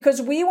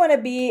because we want to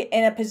be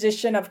in a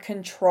position of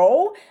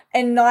control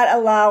and not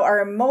allow our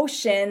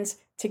emotions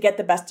to get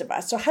the best of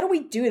us. So how do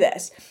we do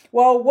this?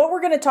 Well, what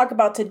we're going to talk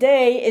about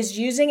today is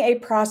using a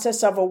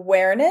process of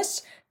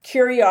awareness,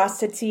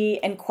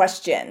 curiosity, and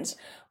questions.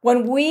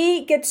 When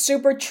we get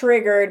super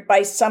triggered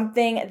by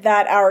something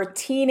that our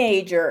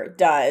teenager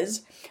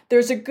does,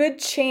 there's a good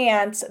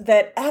chance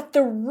that at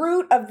the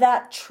root of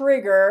that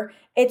trigger,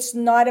 it's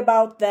not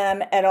about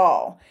them at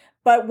all.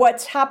 But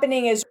what's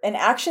happening is an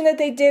action that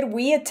they did,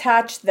 we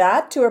attach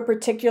that to a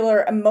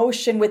particular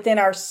emotion within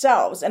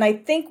ourselves. And I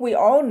think we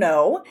all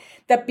know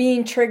that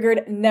being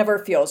triggered never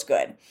feels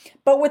good.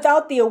 But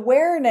without the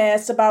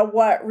awareness about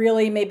what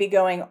really may be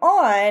going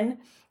on,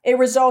 it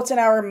results in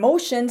our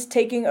emotions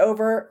taking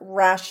over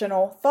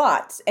rational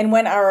thoughts. And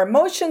when our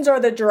emotions are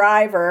the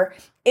driver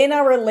in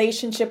our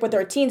relationship with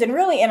our teens, and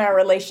really in our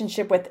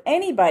relationship with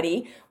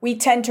anybody, we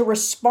tend to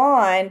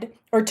respond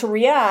or to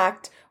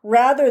react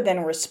rather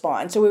than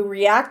respond. So we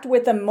react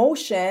with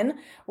emotion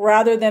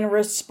rather than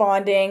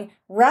responding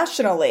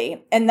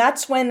rationally. And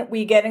that's when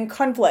we get in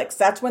conflicts.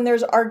 That's when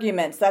there's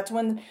arguments. That's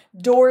when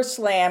doors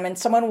slam and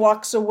someone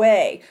walks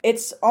away.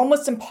 It's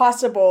almost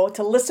impossible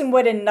to listen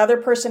what another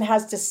person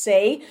has to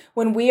say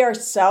when we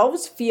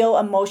ourselves feel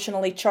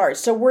emotionally charged.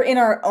 So we're in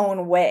our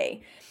own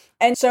way.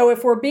 And so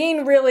if we're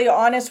being really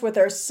honest with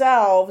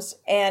ourselves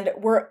and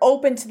we're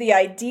open to the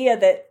idea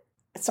that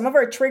some of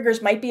our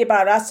triggers might be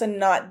about us and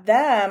not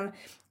them,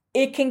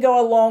 it can go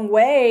a long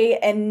way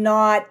in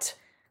not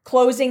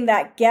closing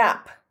that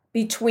gap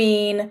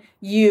between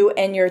you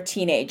and your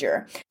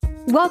teenager.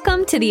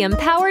 Welcome to the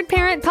Empowered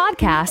Parent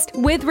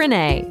Podcast with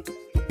Renee.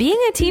 Being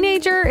a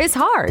teenager is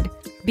hard.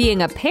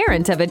 Being a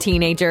parent of a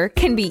teenager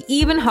can be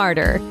even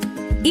harder.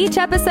 Each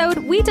episode,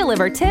 we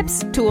deliver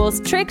tips,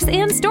 tools, tricks,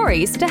 and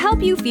stories to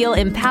help you feel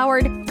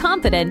empowered,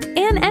 confident,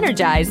 and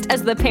energized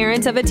as the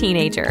parent of a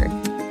teenager.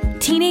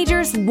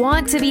 Teenagers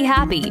want to be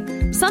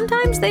happy.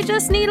 Sometimes they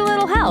just need a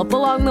little help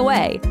along the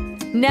way.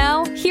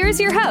 Now, here's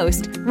your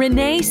host,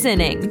 Renee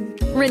Sinning.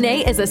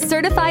 Renee is a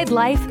certified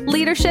life,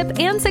 leadership,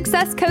 and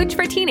success coach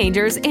for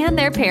teenagers and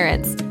their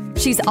parents.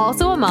 She's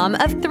also a mom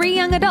of 3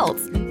 young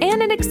adults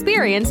and an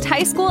experienced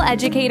high school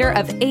educator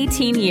of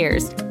 18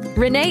 years.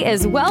 Renee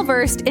is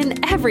well-versed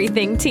in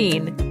everything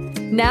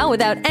teen. Now,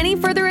 without any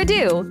further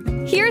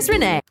ado, here's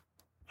Renee.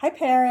 Hi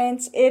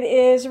parents, it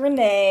is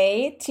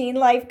Renee, teen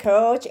life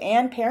coach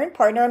and parent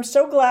partner. I'm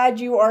so glad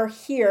you are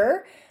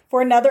here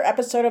for another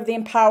episode of the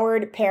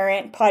Empowered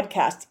Parent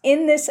Podcast.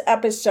 In this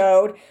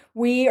episode,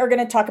 we are going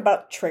to talk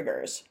about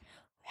triggers.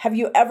 Have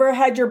you ever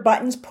had your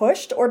buttons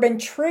pushed or been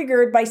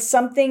triggered by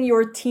something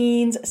your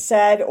teens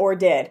said or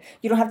did?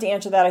 You don't have to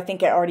answer that. I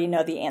think I already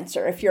know the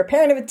answer. If you're a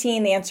parent of a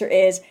teen, the answer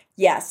is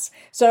yes.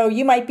 So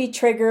you might be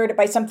triggered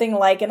by something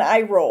like an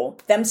eye roll,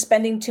 them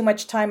spending too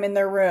much time in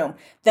their room,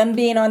 them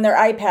being on their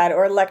iPad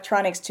or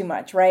electronics too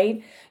much,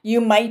 right? You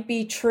might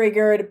be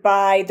triggered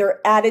by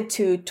their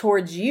attitude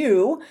towards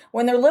you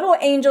when they're little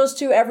angels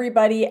to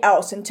everybody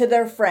else and to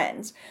their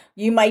friends.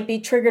 You might be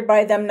triggered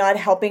by them not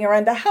helping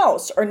around the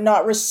house or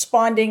not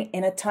responding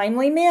in a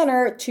timely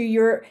manner to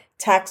your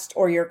text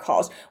or your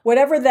calls.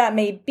 Whatever that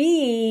may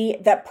be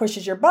that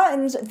pushes your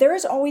buttons, there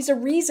is always a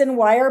reason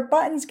why our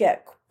buttons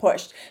get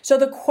pushed. So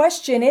the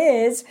question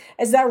is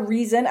that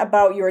reason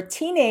about your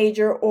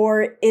teenager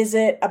or is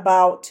it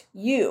about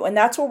you? And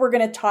that's what we're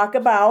going to talk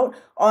about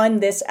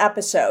on this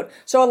episode.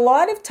 So a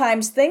lot of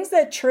times things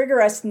that trigger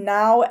us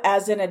now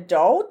as an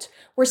adult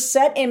were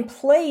set in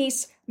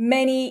place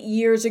many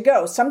years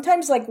ago,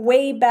 sometimes like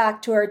way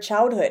back to our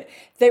childhood,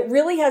 that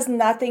really has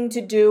nothing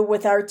to do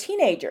with our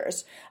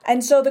teenagers.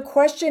 And so the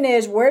question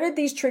is, where did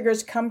these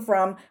triggers come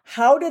from?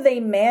 How do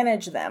they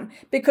manage them?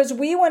 Because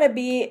we want to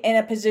be in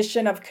a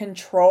position of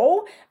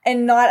control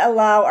and not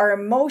allow our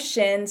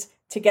emotions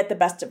to get the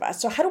best of us.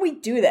 So how do we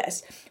do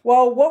this?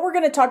 Well, what we're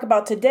going to talk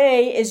about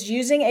today is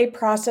using a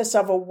process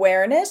of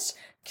awareness,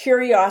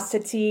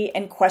 curiosity,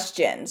 and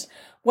questions.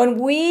 When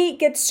we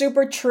get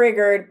super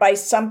triggered by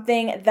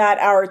something that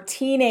our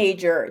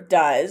teenager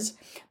does,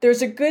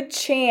 there's a good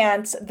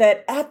chance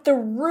that at the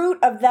root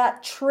of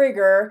that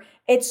trigger,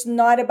 it's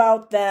not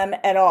about them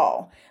at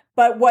all.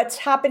 But what's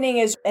happening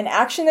is an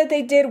action that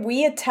they did,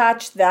 we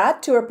attach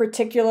that to a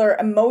particular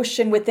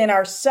emotion within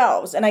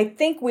ourselves. And I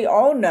think we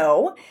all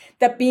know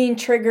that being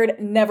triggered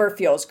never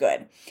feels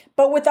good.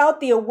 But without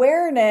the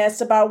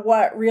awareness about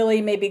what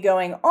really may be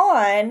going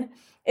on,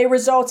 it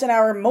results in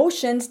our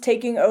emotions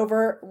taking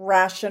over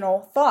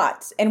rational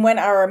thoughts. And when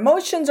our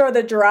emotions are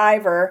the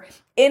driver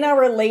in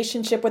our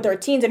relationship with our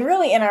teens, and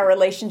really in our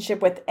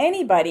relationship with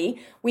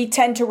anybody, we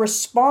tend to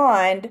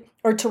respond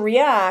or to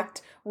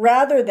react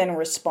rather than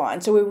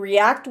respond. So we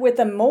react with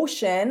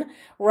emotion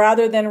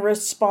rather than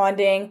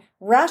responding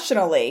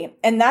rationally.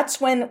 And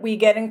that's when we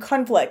get in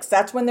conflicts.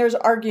 That's when there's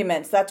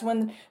arguments. That's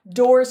when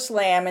doors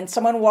slam and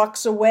someone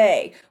walks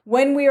away.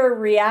 When we are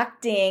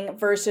reacting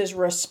versus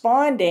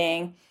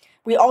responding,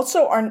 we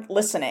also aren't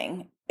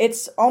listening.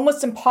 It's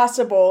almost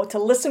impossible to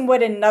listen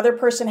what another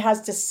person has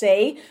to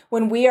say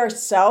when we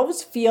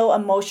ourselves feel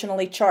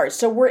emotionally charged.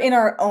 So we're in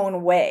our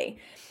own way.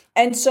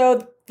 And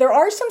so there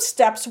are some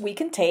steps we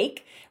can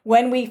take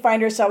when we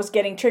find ourselves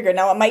getting triggered.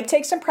 Now, it might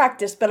take some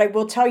practice, but I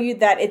will tell you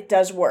that it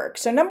does work.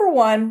 So number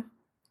one,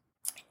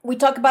 we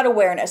talk about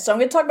awareness. So I'm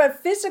going to talk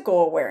about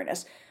physical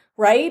awareness,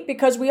 right?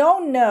 Because we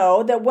all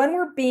know that when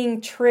we're being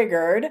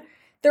triggered,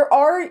 there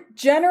are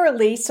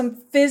generally some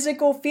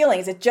physical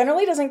feelings. It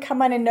generally doesn't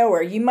come out of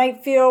nowhere. You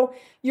might feel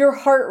your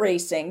heart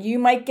racing. You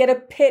might get a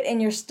pit in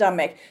your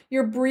stomach.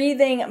 Your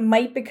breathing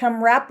might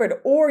become rapid,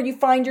 or you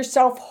find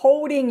yourself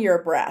holding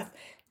your breath.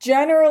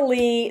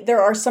 Generally,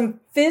 there are some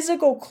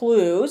physical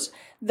clues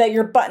that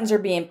your buttons are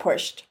being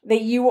pushed,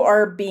 that you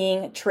are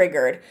being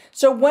triggered.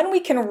 So when we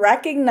can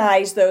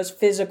recognize those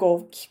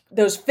physical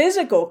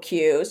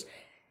cues,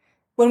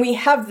 when we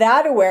have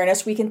that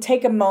awareness, we can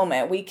take a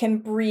moment, we can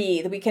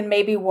breathe, we can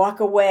maybe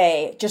walk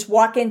away, just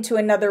walk into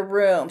another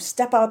room,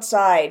 step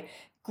outside,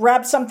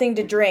 grab something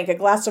to drink, a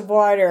glass of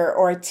water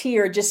or a tea,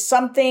 or just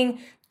something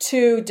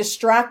to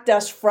distract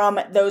us from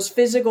those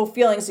physical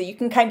feelings that you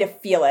can kind of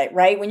feel it,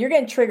 right? When you're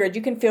getting triggered,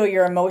 you can feel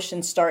your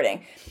emotions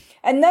starting.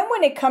 And then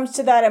when it comes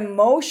to that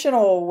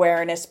emotional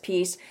awareness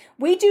piece,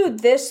 we do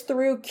this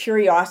through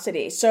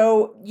curiosity.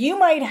 So you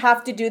might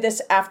have to do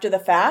this after the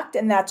fact,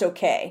 and that's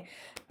okay.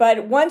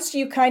 But once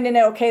you kind of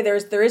know, okay, there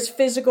is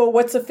physical,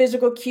 what's the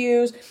physical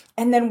cues,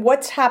 and then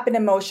what's happened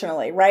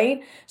emotionally,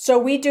 right? So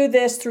we do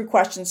this through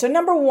questions. So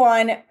number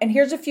one, and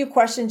here's a few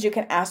questions you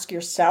can ask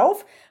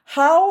yourself.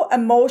 How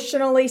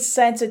emotionally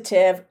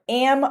sensitive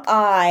am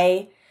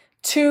I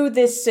to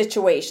this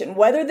situation?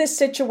 Whether this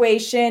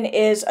situation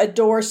is a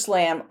door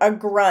slam, a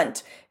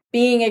grunt,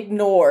 being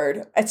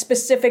ignored, a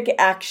specific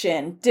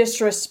action,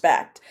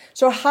 disrespect.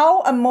 So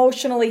how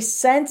emotionally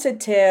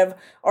sensitive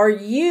are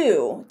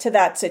you to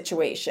that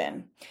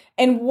situation?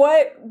 And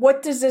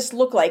what does this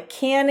look like?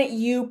 Can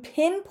you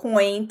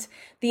pinpoint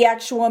the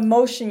actual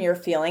emotion you're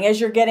feeling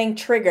as you're getting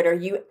triggered? Are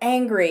you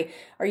angry?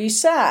 Are you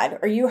sad?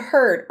 Are you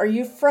hurt? Are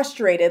you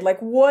frustrated? Like,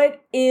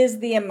 what is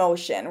the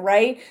emotion,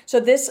 right?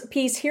 So this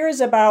piece here is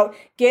about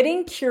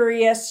getting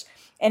curious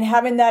and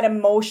having that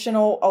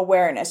emotional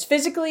awareness.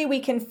 Physically, we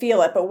can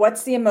feel it, but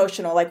what's the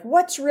emotional? Like,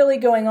 what's really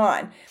going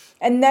on?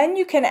 And then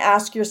you can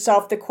ask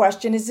yourself the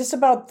question, is this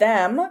about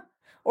them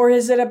or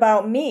is it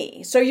about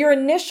me? So your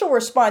initial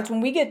response,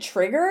 when we get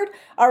triggered,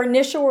 our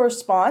initial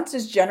response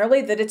is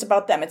generally that it's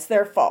about them. It's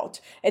their fault.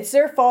 It's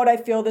their fault I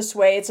feel this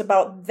way. It's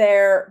about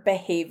their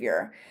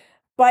behavior.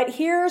 But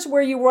here's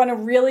where you want to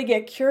really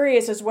get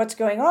curious as what's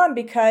going on,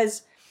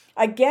 because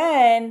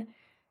again,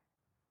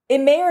 it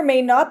may or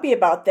may not be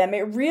about them.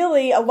 It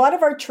really, a lot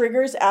of our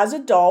triggers as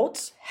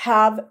adults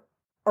are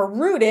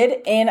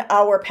rooted in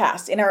our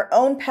past, in our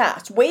own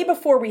past, way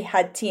before we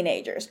had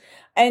teenagers.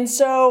 And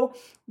so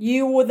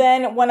you will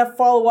then want to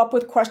follow up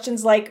with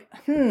questions like,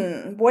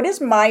 what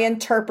is my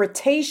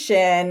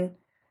interpretation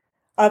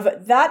of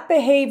that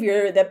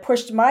behavior that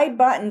pushed my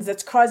buttons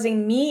that's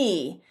causing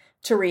me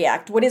to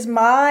react? What is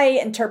my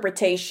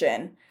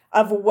interpretation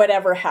of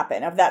whatever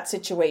happened, of that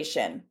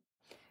situation?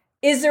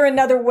 Is there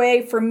another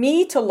way for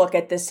me to look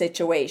at this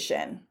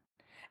situation?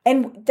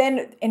 And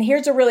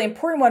here's a really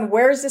important one.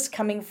 Where is this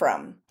coming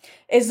from?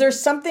 Is there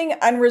something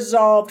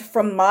unresolved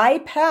from my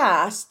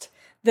past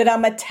that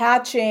I'm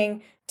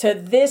attaching to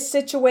this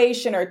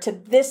situation or to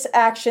this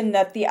action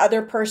that the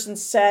other person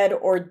said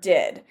or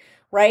did,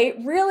 right?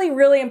 Really,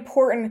 really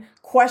important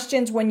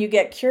questions when you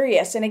get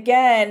curious. And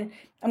again,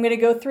 I'm going to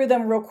go through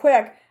them real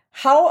quick.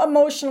 How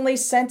emotionally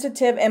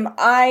sensitive am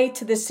I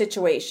to this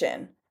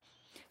situation?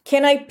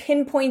 Can I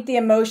pinpoint the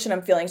emotion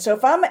I'm feeling? So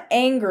if I'm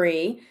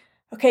angry,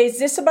 okay, is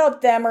this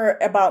about them or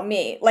about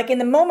me? Like in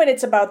the moment,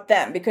 it's about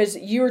them because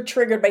you're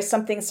triggered by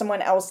something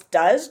someone else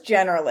does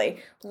generally,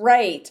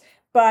 right?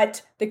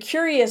 But the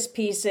curious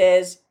piece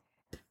is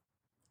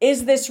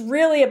this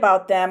really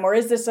about them or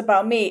is this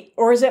about me?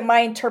 Or is it my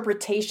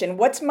interpretation?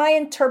 What's my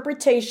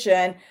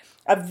interpretation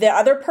of the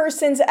other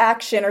person's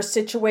action or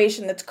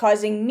situation that's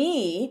causing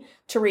me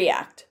to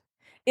react?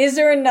 Is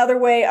there another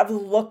way of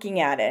looking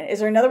at it? Is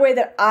there another way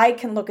that I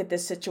can look at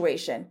this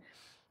situation?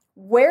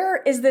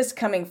 Where is this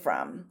coming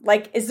from?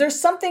 Like, is there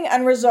something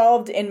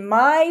unresolved in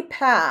my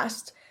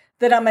past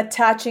that I'm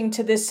attaching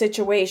to this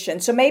situation?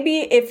 So maybe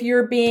if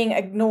you're being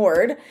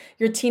ignored,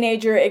 your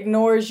teenager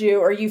ignores you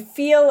or you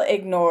feel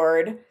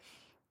ignored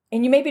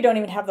and you maybe don't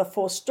even have the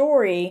full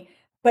story,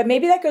 but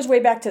maybe that goes way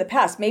back to the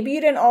past. Maybe you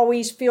didn't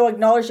always feel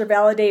acknowledged or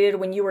validated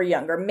when you were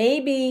younger.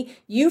 Maybe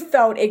you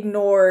felt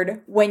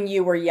ignored when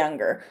you were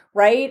younger,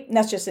 right? And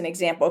that's just an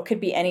example. It could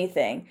be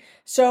anything.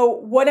 So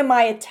what am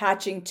I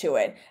attaching to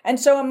it? And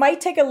so it might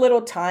take a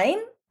little time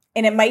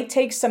and it might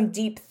take some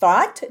deep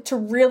thought to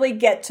really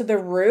get to the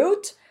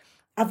root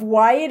of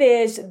why it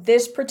is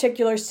this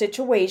particular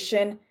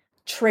situation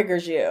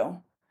triggers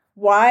you,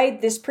 why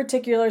this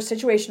particular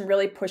situation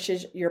really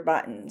pushes your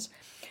buttons.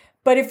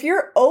 But if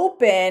you're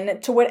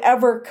open to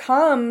whatever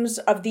comes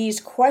of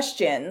these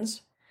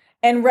questions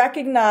and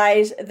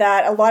recognize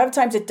that a lot of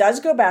times it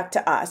does go back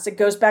to us, it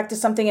goes back to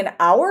something in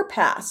our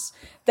past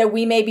that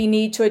we maybe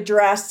need to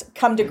address,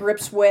 come to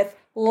grips with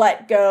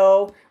let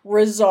go,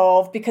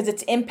 resolve, because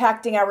it's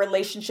impacting our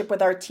relationship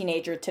with our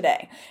teenager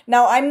today.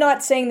 Now, I'm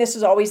not saying this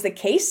is always the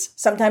case.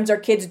 Sometimes our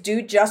kids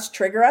do just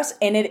trigger us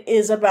and it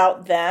is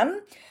about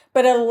them.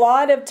 But a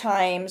lot of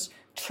times,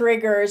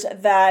 triggers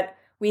that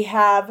we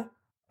have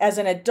as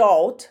an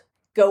adult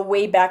go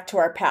way back to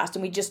our past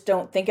and we just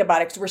don't think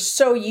about it because we're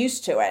so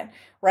used to it,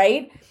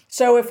 right?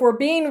 So if we're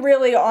being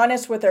really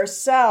honest with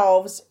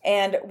ourselves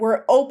and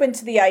we're open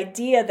to the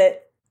idea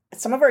that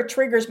some of our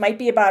triggers might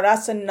be about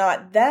us and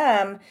not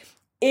them,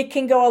 it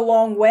can go a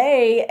long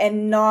way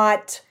and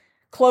not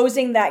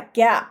closing that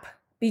gap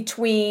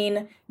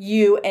between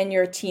you and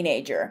your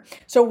teenager.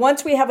 So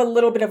once we have a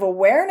little bit of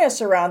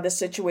awareness around the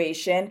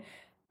situation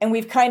and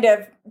we've kind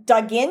of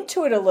dug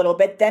into it a little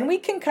bit, then we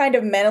can kind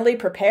of mentally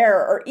prepare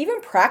or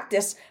even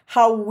practice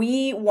how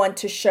we want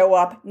to show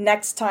up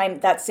next time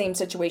that same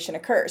situation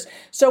occurs.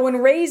 So when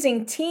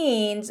raising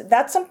teens,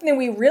 that's something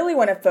we really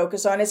want to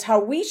focus on is how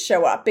we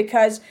show up,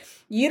 because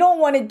you don't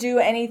want to do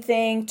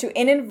anything to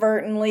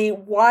inadvertently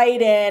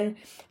widen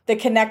the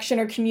connection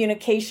or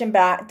communication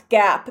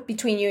gap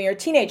between you and your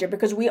teenager,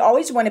 because we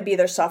always want to be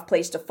their soft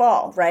place to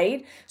fall,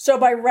 right? So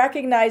by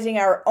recognizing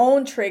our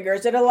own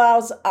triggers, it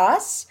allows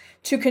us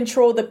to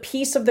control the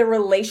piece of the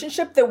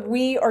relationship that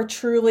we are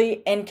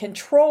truly in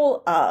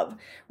control of,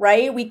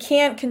 right? We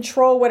can't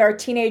control what our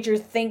teenager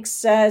thinks,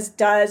 says,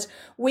 does.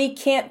 We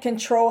can't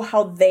control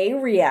how they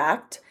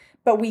react,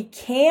 but we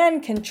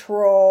can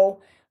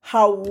control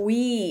how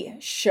we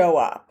show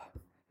up,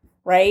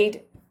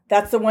 right?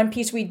 That's the one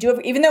piece we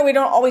do. Even though we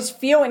don't always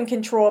feel in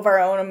control of our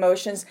own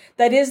emotions,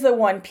 that is the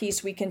one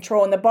piece we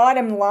control. And the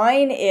bottom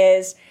line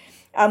is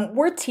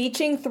we're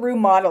teaching through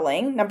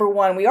modeling. Number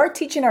one, we are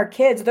teaching our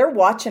kids. They're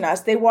watching us.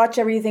 They watch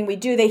everything we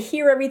do. They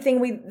hear everything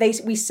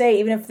we say,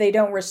 even if they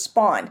don't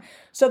respond.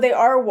 So they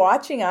are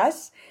watching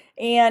us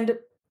and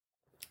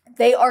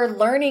they are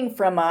learning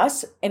from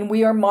us and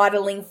we are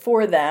modeling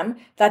for them.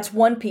 That's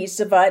one piece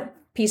of it.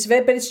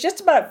 But it's just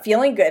about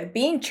feeling good,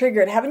 being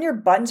triggered, having your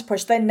buttons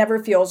pushed. That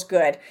never feels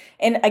good.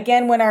 And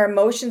again, when our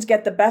emotions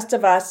get the best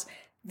of us,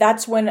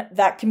 that's when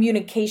that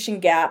communication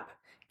gap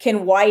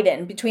can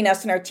widen between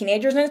us and our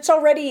teenagers. And it's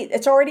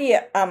already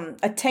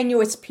a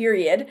tenuous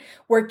period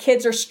where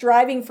kids are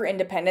striving for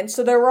independence.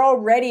 So they're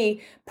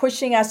already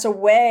pushing us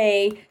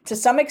away to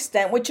some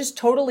extent, which is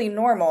totally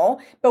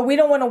normal, but we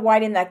don't want to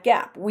widen that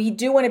gap. We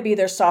do want to be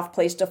their soft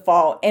place to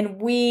fall.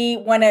 And we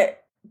want to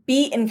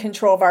be in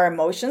control of our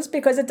emotions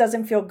because it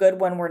doesn't feel good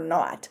when we're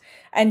not.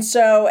 And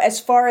so as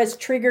far as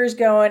triggers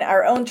going,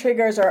 our own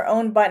triggers, our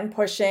own button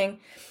pushing,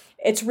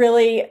 it's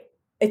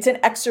an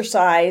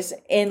exercise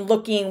in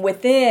looking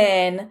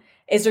within.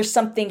 Is there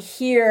something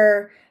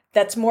here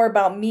that's more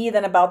about me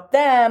than about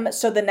them?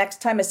 So the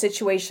next time a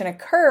situation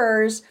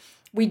occurs,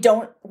 we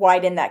don't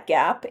widen that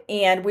gap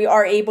and we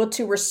are able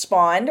to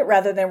respond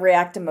rather than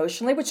react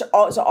emotionally, which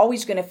is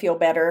always going to feel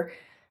better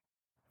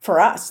for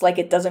us. Like,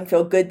 it doesn't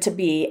feel good to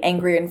be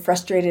angry and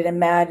frustrated and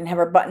mad and have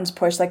our buttons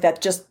pushed. Like,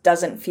 that just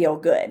doesn't feel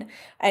good.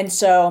 And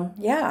so,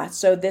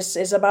 so this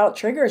is about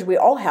triggers. We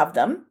all have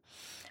them.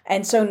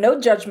 And so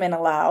no judgment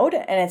allowed.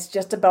 And it's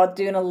just about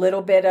doing a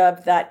little bit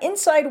of that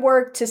inside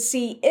work to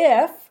see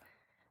if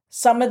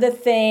some of the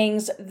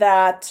things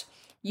that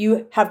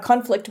you have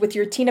conflict with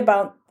your teen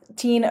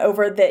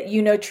over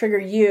that trigger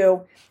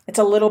you, it's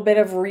a little bit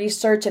of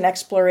research and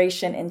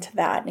exploration into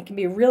that. And it can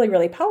be really,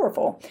 really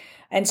powerful.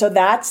 And so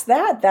that's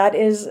that. That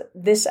is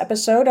this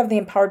episode of the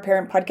Empowered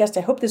Parent Podcast.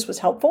 I hope this was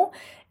helpful.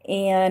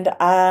 And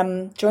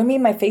join me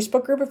in my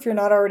Facebook group if you're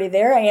not already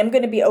there. I am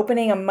going to be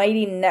opening a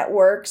Mighty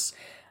Networks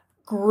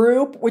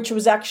group, which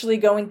was actually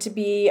going to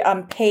be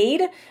a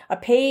paid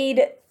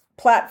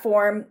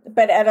platform,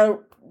 but at a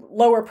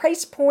lower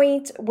price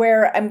point,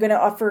 where I'm going to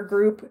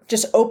offer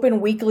just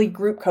open weekly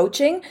group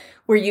coaching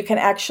where you can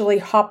actually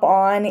hop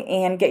on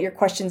and get your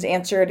questions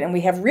answered. And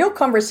we have real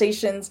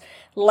conversations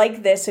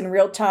like this in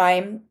real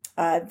time.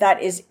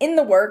 That is in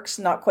the works,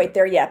 not quite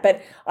there yet,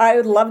 but I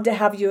would love to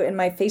have you in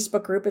my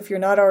Facebook group if you're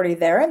not already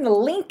there. And the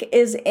link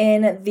is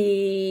in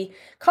the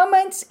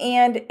comments.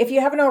 And if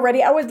you haven't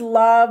already, I would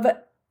love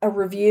a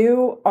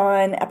review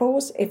on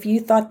Apples if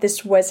you thought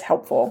this was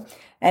helpful.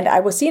 And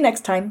I will see you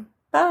next time.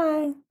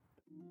 Bye.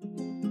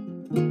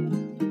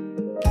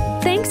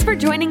 Thanks for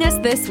joining us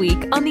this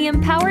week on the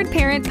Empowered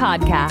Parent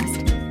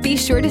Podcast. Be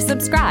sure to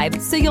subscribe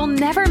so you'll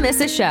never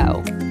miss a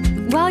show.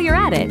 While you're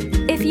at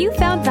it, if you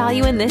found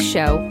value in this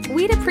show,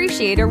 we'd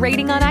appreciate a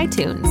rating on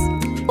iTunes.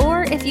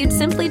 Or if you'd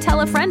simply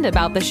tell a friend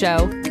about the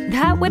show,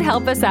 that would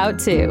help us out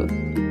too.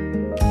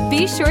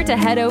 Be sure to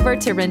head over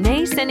to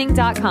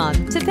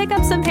reneesinning.com to pick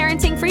up some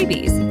parenting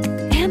freebies.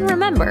 And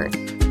remember,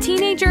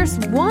 teenagers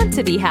want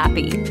to be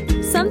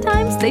happy.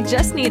 Sometimes they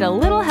just need a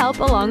little help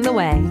along the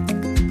way.